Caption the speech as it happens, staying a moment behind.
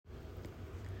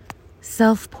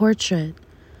Self-Portrait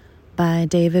by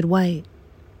David Whyte.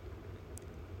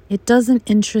 It doesn't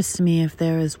interest me if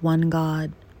there is one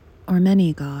God or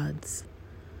many gods.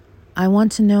 I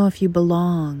want to know if you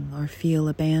belong or feel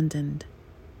abandoned,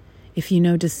 if you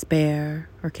know despair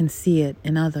or can see it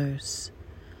in others.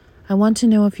 I want to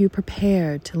know if you're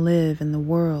prepared to live in the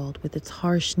world with its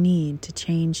harsh need to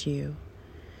change you,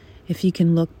 if you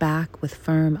can look back with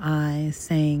firm eyes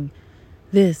saying,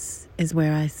 "This is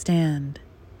where I stand."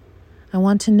 I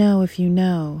want to know if you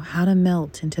know how to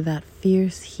melt into that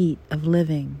fierce heat of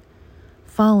living,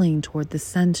 falling toward the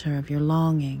center of your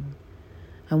longing.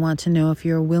 I want to know if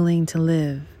you're willing to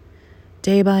live,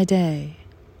 day by day,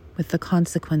 with the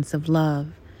consequence of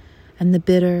love and the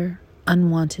bitter,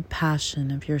 unwanted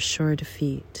passion of your sure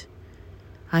defeat.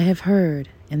 I have heard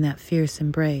in that fierce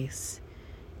embrace,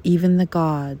 even the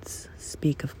gods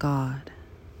speak of God.